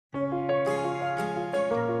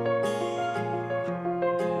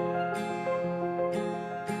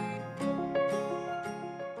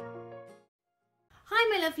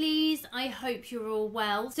I hope you're all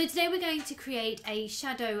well. So today we're going to create a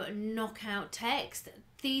shadow knockout text.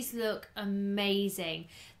 These look amazing.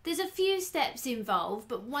 There's a few steps involved,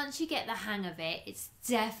 but once you get the hang of it, it's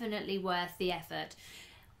definitely worth the effort.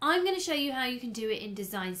 I'm going to show you how you can do it in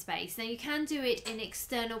Design Space. Now you can do it in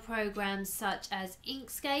external programs such as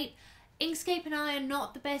Inkscape. Inkscape and I are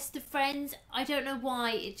not the best of friends. I don't know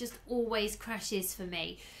why, it just always crashes for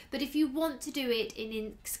me. But if you want to do it in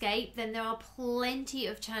Inkscape, then there are plenty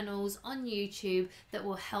of channels on YouTube that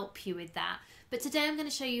will help you with that. But today I'm going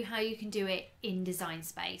to show you how you can do it in Design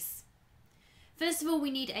Space. First of all,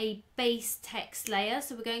 we need a base text layer.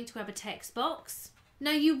 So we're going to grab a text box.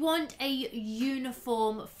 Now you want a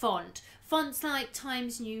uniform font. Fonts like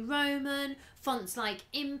Times New Roman, fonts like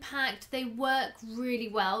Impact, they work really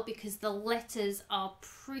well because the letters are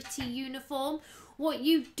pretty uniform. What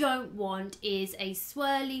you don't want is a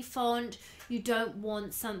swirly font. You don't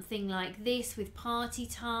want something like this with party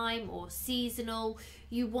time or seasonal.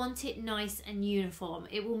 You want it nice and uniform.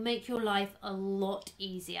 It will make your life a lot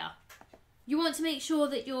easier. You want to make sure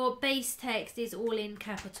that your base text is all in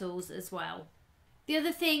capitals as well. The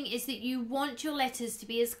other thing is that you want your letters to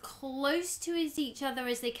be as close to each other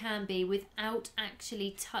as they can be without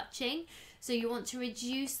actually touching. So you want to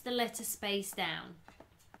reduce the letter space down.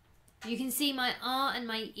 You can see my R and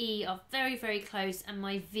my E are very, very close, and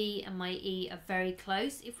my V and my E are very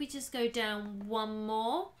close. If we just go down one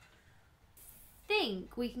more, I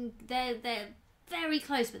think we can, they're very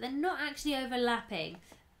close, but they're not actually overlapping.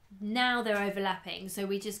 Now they're overlapping, so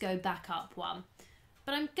we just go back up one.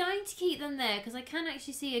 But I'm going to keep them there because I can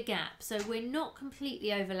actually see a gap. So we're not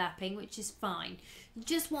completely overlapping, which is fine. You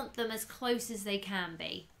just want them as close as they can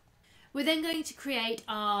be. We're then going to create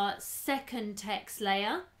our second text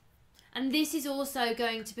layer. And this is also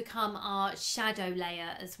going to become our shadow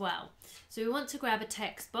layer as well. So we want to grab a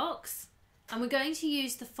text box. And we're going to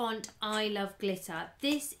use the font I Love Glitter.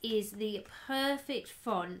 This is the perfect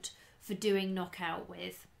font for doing knockout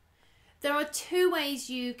with. There are two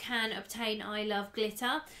ways you can obtain I Love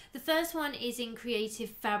Glitter. The first one is in Creative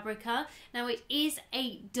Fabrica. Now it is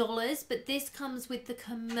 $8, but this comes with the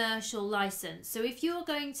commercial license. So if you're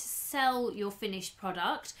going to sell your finished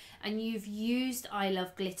product and you've used I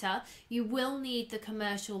Love Glitter, you will need the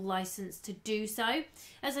commercial license to do so.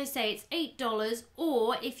 As I say, it's $8,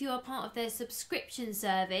 or if you are part of their subscription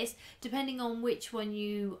service, depending on which one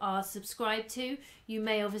you are subscribed to, you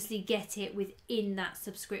may obviously get it within that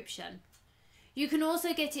subscription. You can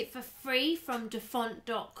also get it for free from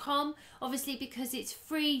dafont.com. Obviously, because it's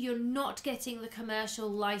free, you're not getting the commercial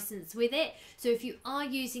license with it. So if you are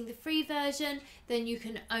using the free version, then you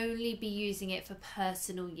can only be using it for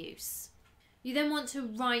personal use. You then want to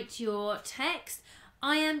write your text.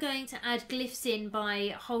 I am going to add glyphs in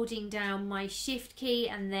by holding down my Shift key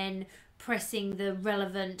and then pressing the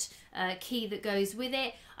relevant key that goes with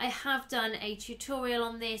it. I have done a tutorial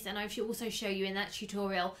on this, and I should also show you in that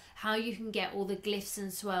tutorial how you can get all the glyphs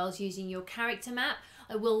and swirls using your character map.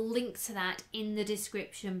 I will link to that in the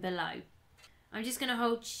description below. I'm just going to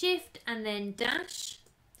hold Shift and then dash,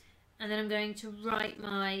 and then I'm going to write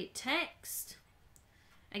my text.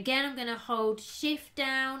 Again, I'm going to hold Shift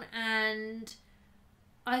down, and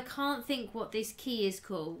I can't think what this key is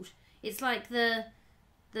called. It's like the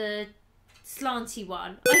slanty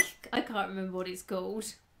one. I can't remember what it's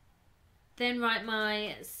called. Then write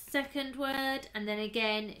my second word, and then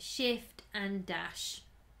again Shift and dash.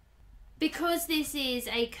 Because this is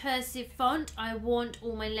a cursive font, I want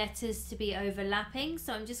all my letters to be overlapping,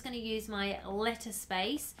 so I'm just going to use my letter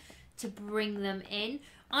space to bring them in.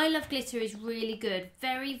 I Love Glitter is really good.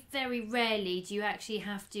 Very, very rarely do you actually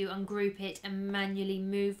have to ungroup it and manually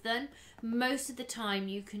move them. Most of the time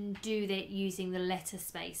you can do that using the letter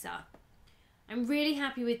spacer. I'm really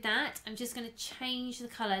happy with that. I'm just going to change the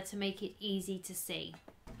colour to make it easy to see.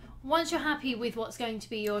 Once you're happy with what's going to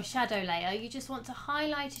be your shadow layer, you just want to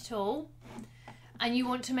highlight it all, and you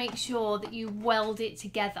want to make sure that you weld it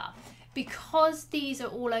together. Because these are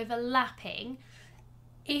all overlapping,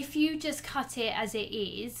 if you just cut it as it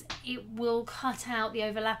is, it will cut out the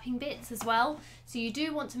overlapping bits as well. So you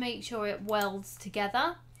do want to make sure it welds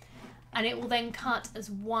together, and it will then cut as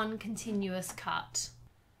one continuous cut.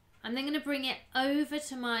 I'm then going to bring it over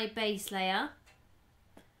to my base layer,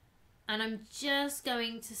 and I'm just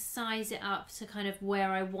going to size it up to kind of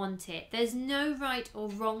where I want it. There's no right or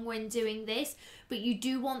wrong when doing this, but you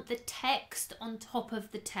do want the text on top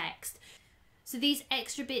of the text. So these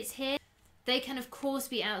extra bits here, they can of course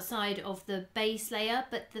be outside of the base layer,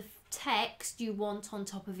 but the text you want on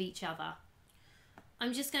top of each other.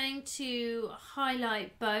 I'm just going to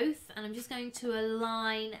highlight both, and I'm just going to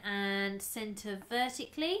align and center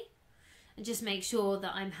vertically. and just make sure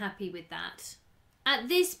that I'm happy with that. At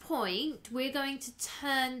this point, we're going to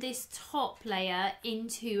turn this top layer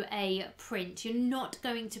into a print. You're not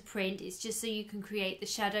going to print, it's just so you can create the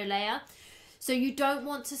shadow layer. So you don't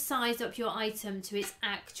want to size up your item to its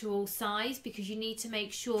actual size because you need to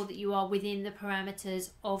make sure that you are within the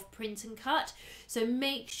parameters of print and cut. So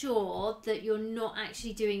make sure that you're not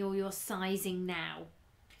actually doing all your sizing now.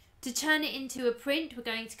 To turn it into a print, we're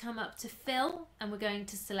going to come up to fill and we're going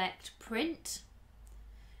to select print.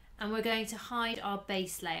 And we're going to hide our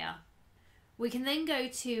base layer. We can then go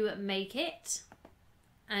to make it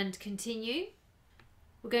and continue.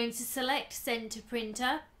 We're going to select send to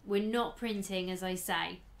printer. We're not printing, as I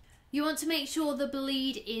say. You want to make sure the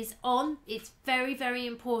bleed is on. It's very, very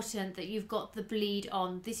important that you've got the bleed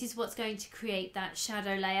on. This is what's going to create that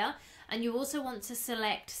shadow layer. And you also want to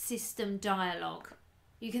select system dialog.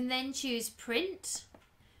 You can then choose print.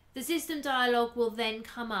 The system dialog will then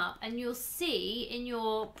come up and you'll see in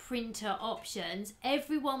your printer options,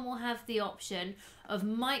 everyone will have the option of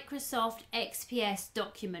Microsoft XPS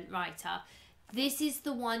Document Writer. This is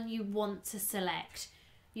the one you want to select.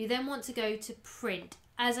 You then want to go to print.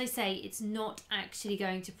 As I say, it's not actually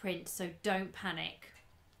going to print, so don't panic.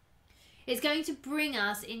 It's going to bring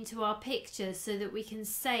us into our pictures so that we can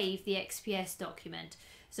save the XPS document.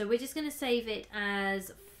 So we're just going to save it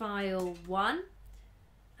as file 1.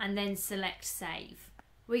 And then select save.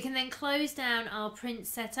 We can then close down our print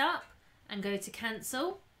setup and go to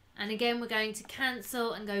cancel. And again, we're going to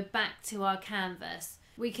cancel and go back to our canvas.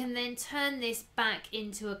 We can then turn this back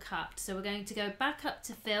into a cut. So we're going to go back up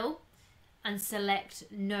to fill and select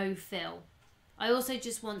no fill. I also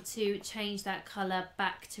just want to change that color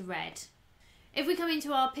back to red. If we come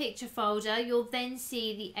into our picture folder, you'll then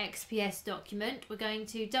see the XPS document. We're going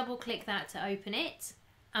to double click that to open it.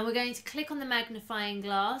 And we're going to click on the magnifying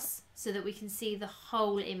glass so that we can see the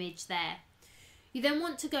whole image there. You then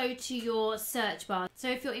want to go to your search bar. So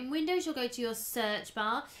if you're in Windows, you'll go to your search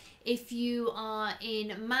bar. If you are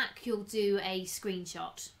in Mac, you'll do a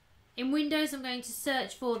screenshot. In Windows, I'm going to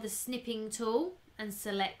search for the snipping tool and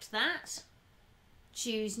select that.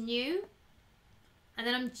 Choose new. And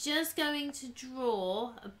then I'm just going to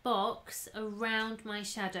draw a box around my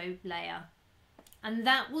shadow layer. And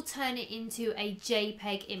that will turn it into a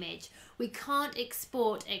JPEG image. We can't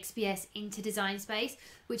export XPS into Design Space,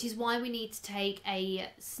 which is why we need to take a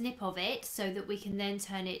snip of it so that we can then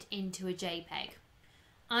turn it into a JPEG.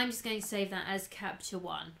 I'm just going to save that as Capture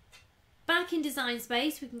One. Back in Design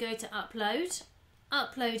Space, we can go to Upload,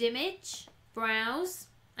 Upload Image, Browse,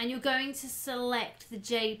 and you're going to select the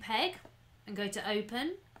JPEG and go to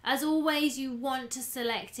Open. As always, you want to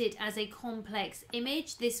select it as a complex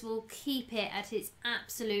image. This will keep it at its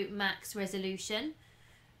absolute max resolution.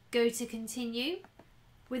 Go to continue.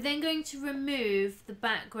 We're then going to remove the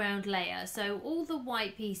background layer. So all the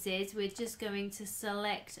white pieces, we're just going to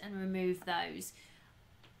select and remove those.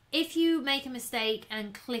 If you make a mistake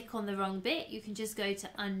and click on the wrong bit, you can just go to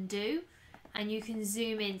undo and you can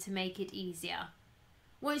zoom in to make it easier.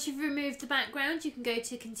 Once you've removed the background, you can go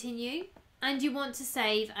to continue. And you want to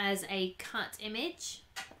save as a cut image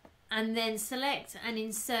and then select and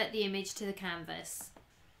insert the image to the canvas.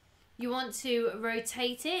 You want to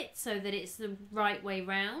rotate it so that it's the right way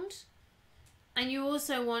round. And you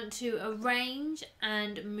also want to arrange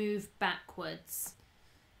and move backwards.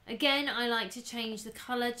 Again, I like to change the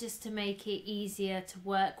colour just to make it easier to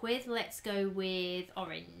work with. Let's go with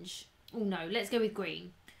orange. Oh no, let's go with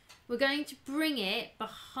green. We're going to bring it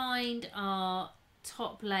behind our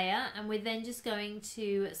top layer and we're then just going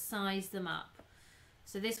to size them up.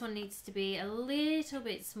 So this one needs to be a little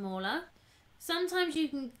bit smaller. Sometimes you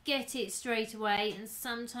can get it straight away and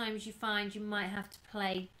sometimes you find you might have to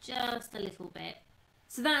play just a little bit.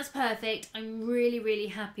 So that's perfect. I'm really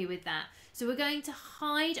happy with that. So we're going to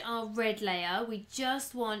hide our red layer. We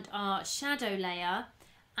just want our shadow layer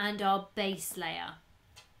and our base layer.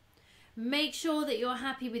 Make sure that you're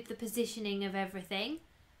happy with the positioning of everything.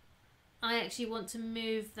 I actually want to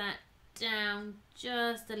move that down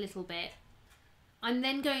just a little bit. I'm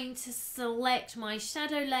then going to select my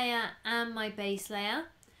shadow layer and my base layer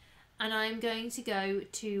and I'm going to go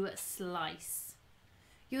to slice.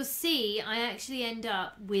 You'll see I actually end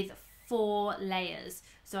up with 4 layers.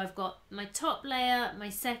 So I've got my top layer, my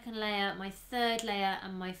second layer, my third layer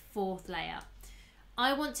and my fourth layer.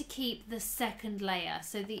 I want to keep the second layer,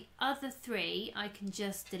 so the other 3 I can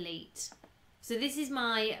just delete. So this is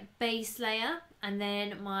my base layer and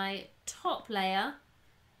then my top layer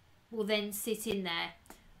will then sit in there.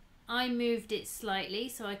 I moved it slightly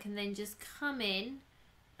so I can then just come in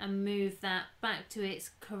and move that back to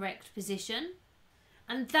its correct position.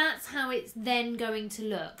 And that's how it's then going to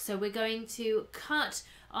look. So we're going to cut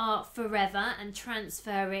our forever and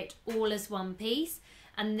transfer it all as one piece.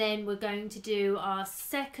 And then we're going to do our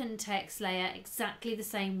second text layer exactly the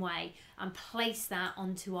same way and place that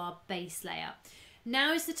onto our base layer.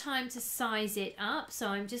 Now is the time to size it up. So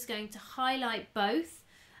I'm just going to highlight both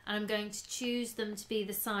and I'm going to choose them to be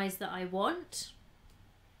the size that I want.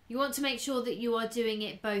 You want to make sure that you are doing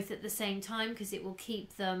it both at the same time because it will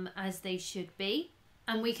keep them as they should be.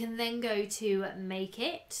 And we can then go to make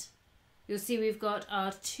it. You'll see we've got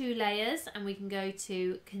our 2 layers and we can go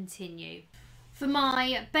to continue. For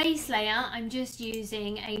my base layer, I'm just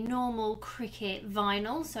using a normal Cricut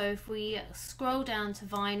vinyl. So if we scroll down to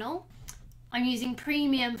vinyl, I'm using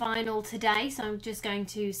premium vinyl today. So I'm just going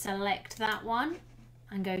to select that one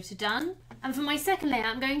and go to done. And for my second layer,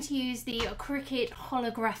 I'm going to use the Cricut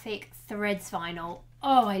holographic threads vinyl.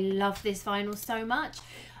 Oh, I love this vinyl so much.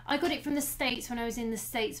 I got it from the States when I was in the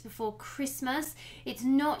States before Christmas. It's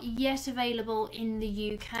not yet available in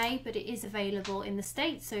the UK, but it is available in the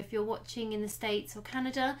States. So if you're watching in the States or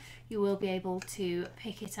Canada, you will be able to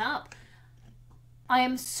pick it up. I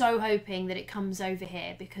am so hoping that it comes over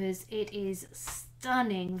here because it is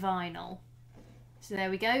stunning vinyl. So there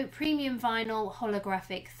we go, premium vinyl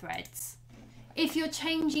holographic threads. If you're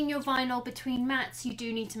changing your vinyl between mats, you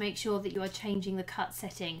do need to make sure that you are changing the cut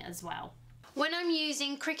setting as well. When I'm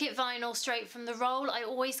using Cricut vinyl straight from the roll, I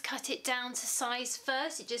always cut it down to size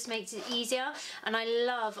first. It just makes it easier. And I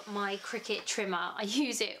love my Cricut trimmer. I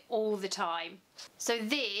use it all the time. So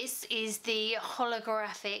this is the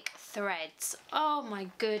holographic threads. Oh my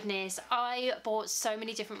goodness. I bought so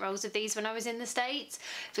many different rolls of these when I was in the States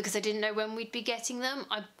because I didn't know when we'd be getting them.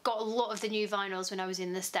 I got a lot of the new vinyls when I was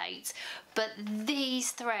in the States, but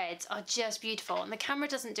these threads are just beautiful and the camera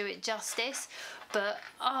doesn't do it justice, but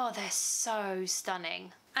oh, they're so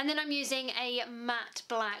stunning. And then I'm using a matte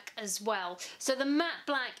black as well. So the matte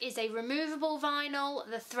black is a removable vinyl,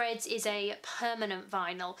 the threads is a permanent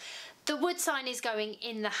vinyl. The wood sign is going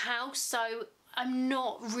in the house, so I'm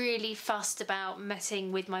not really fussed about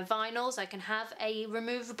messing with my vinyls. I can have a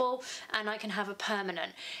removable and I can have a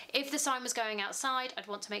permanent. If the sign was going outside, I'd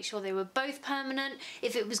want to make sure they were both permanent.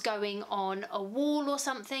 If it was going on a wall or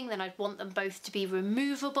something, then I'd want them both to be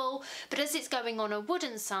removable. But as it's going on a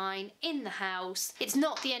wooden sign in the house, it's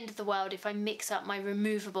not the end of the world if I mix up my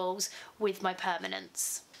removables with my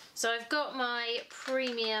permanents. So I've got my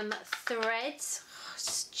premium threads.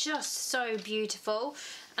 It's just so beautiful.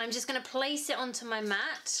 I'm just going to place it onto my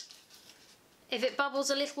mat. If it bubbles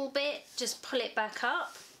a little bit, just pull it back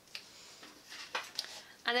up.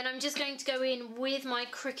 And then I'm just going to go in with my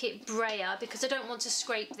Cricut brayer because I don't want to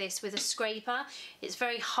scrape this with a scraper. It's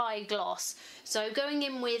very high gloss. So going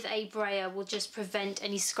in with a brayer will just prevent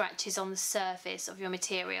any scratches on the surface of your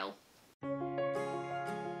material.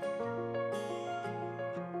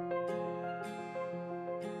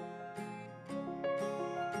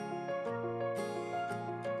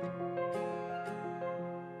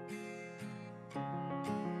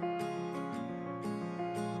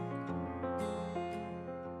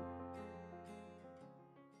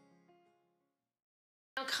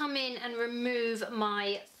 I'll come in and remove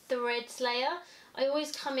my threads layer. I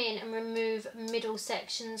always come in and remove middle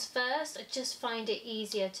sections first. I just find it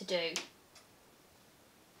easier to do.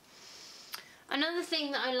 Another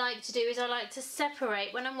thing that I like to do is I like to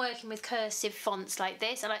separate, when I'm working with cursive fonts like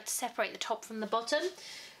this, I like to separate the top from the bottom.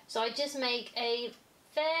 So I just make a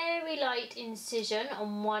very light incision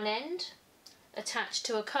on one end, attached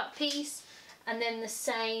to a cut piece, and then the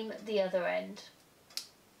same the other end.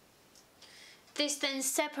 This then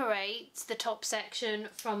separates the top section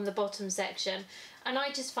from the bottom section, and I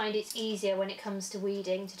just find it's easier when it comes to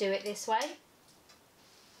weeding to do it this way.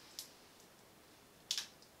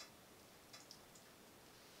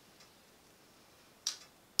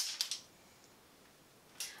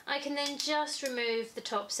 I can then just remove the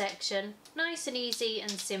top section, nice and easy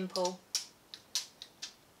and simple.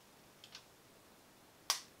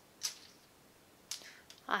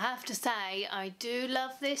 I have to say, I do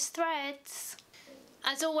love this threads.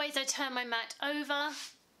 As always, I turn my mat over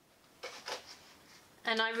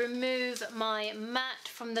and I remove my mat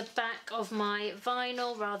from the back of my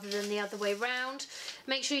vinyl rather than the other way round.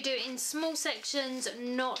 Make sure you do it in small sections,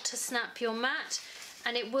 not to snap your mat,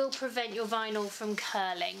 and it will prevent your vinyl from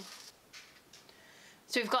curling.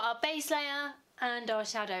 So we've got our base layer and our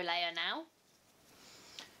shadow layer now.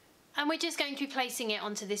 And we're just going to be placing it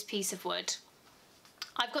onto this piece of wood.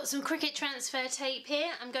 I've got some Cricut transfer tape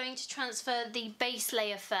here. I'm going to transfer the base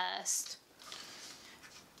layer first.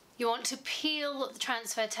 You want to peel the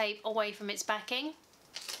transfer tape away from its backing.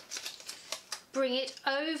 Bring it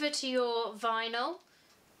over to your vinyl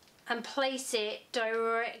and place it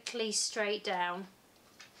directly straight down.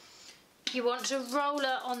 You want a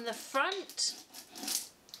roller on the front,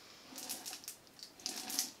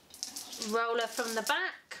 roller from the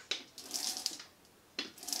back.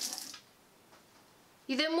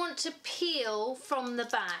 You then want to peel from the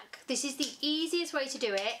back. This is the easiest way to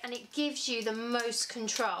do it, and it gives you the most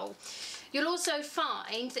control. You'll also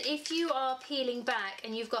find that if you are peeling back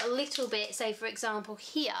and you've got a little bit, say for example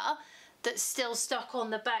here, that's still stuck on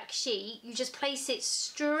the back sheet, you just place it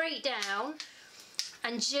straight down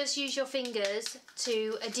and just use your fingers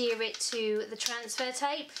to adhere it to the transfer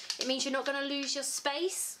tape. It means you're not going to lose your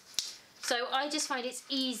space. So I just find it's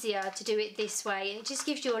easier to do it this way, and it just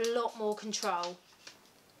gives you a lot more control.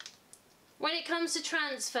 When it comes to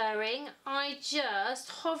transferring, I just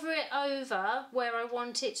hover it over where I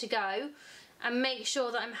want it to go and make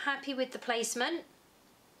sure that I'm happy with the placement,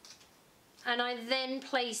 and I then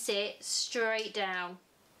place it straight down.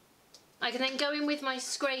 I can then go in with my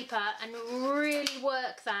scraper and really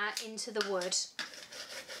work that into the wood.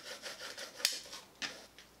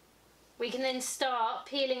 We can then start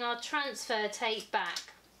peeling our transfer tape back.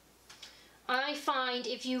 I find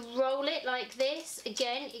if you roll it like this,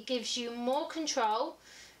 again, it gives you more control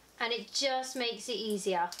and it just makes it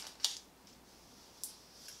easier.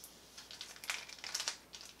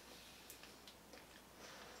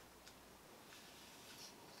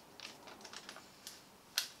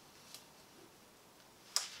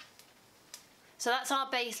 So that's our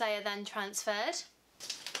base layer then transferred.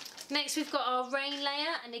 Next we've got our rain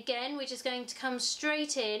layer, and again we're just going to come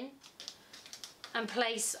straight in and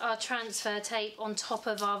place our transfer tape on top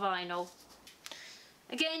of our vinyl.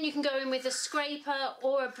 Again, you can go in with a scraper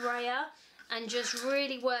or a brayer and just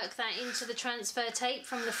really work that into the transfer tape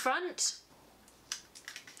from the front,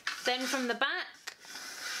 then from the back,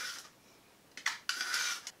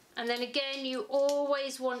 and then again you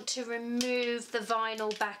always want to remove the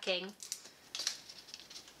vinyl backing.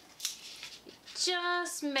 It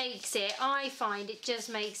just makes it, I find it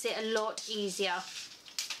just makes it a lot easier.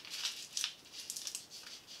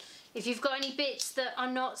 If you've got any bits that are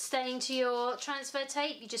not staying to your transfer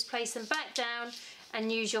tape, you just place them back down and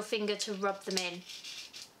use your finger to rub them in.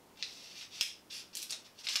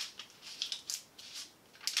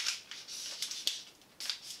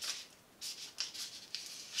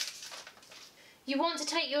 You want to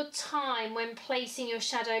take your time when placing your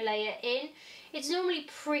shadow layer in. It's normally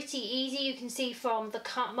pretty easy, you can see from the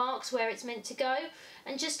cut marks where it's meant to go,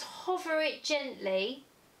 and just hover it gently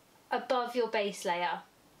above your base layer.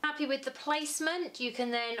 Happy with the placement, you can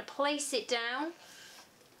then place it down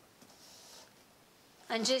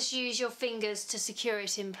and just use your fingers to secure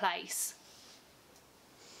it in place.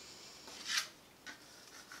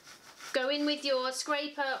 Go in with your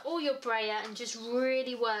scraper or your brayer and just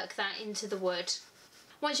really work that into the wood.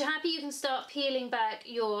 Once you're happy, you can start peeling back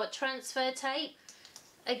your transfer tape.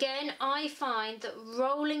 Again, I find that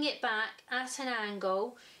rolling it back at an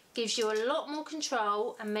angle gives you a lot more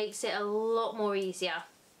control and makes it a lot more easier.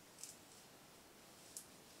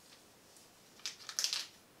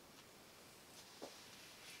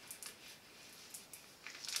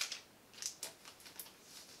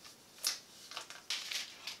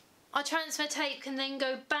 Our transfer tape can then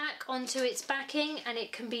go back onto its backing and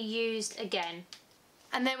it can be used again.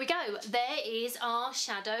 And there we go, there is our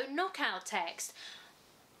shadow knockout text.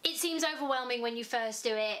 It seems overwhelming when you first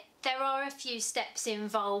do it. There are a few steps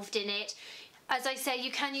involved in it. As I say, you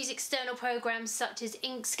can use external programs such as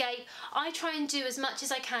Inkscape. I try and do as much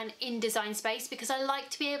as I can in Design Space because I like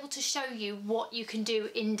to be able to show you what you can do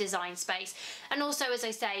in Design Space. And also, as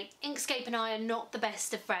I say, Inkscape and I are not the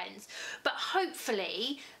best of friends, but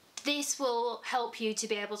hopefully this will help you to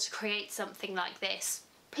be able to create something like this.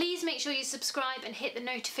 Please make sure you subscribe and hit the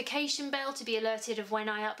notification bell to be alerted of when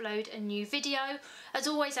I upload a new video. As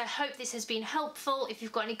always, I hope this has been helpful. If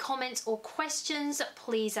you've got any comments or questions,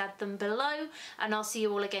 please add them below, and I'll see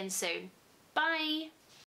you all again soon. Bye!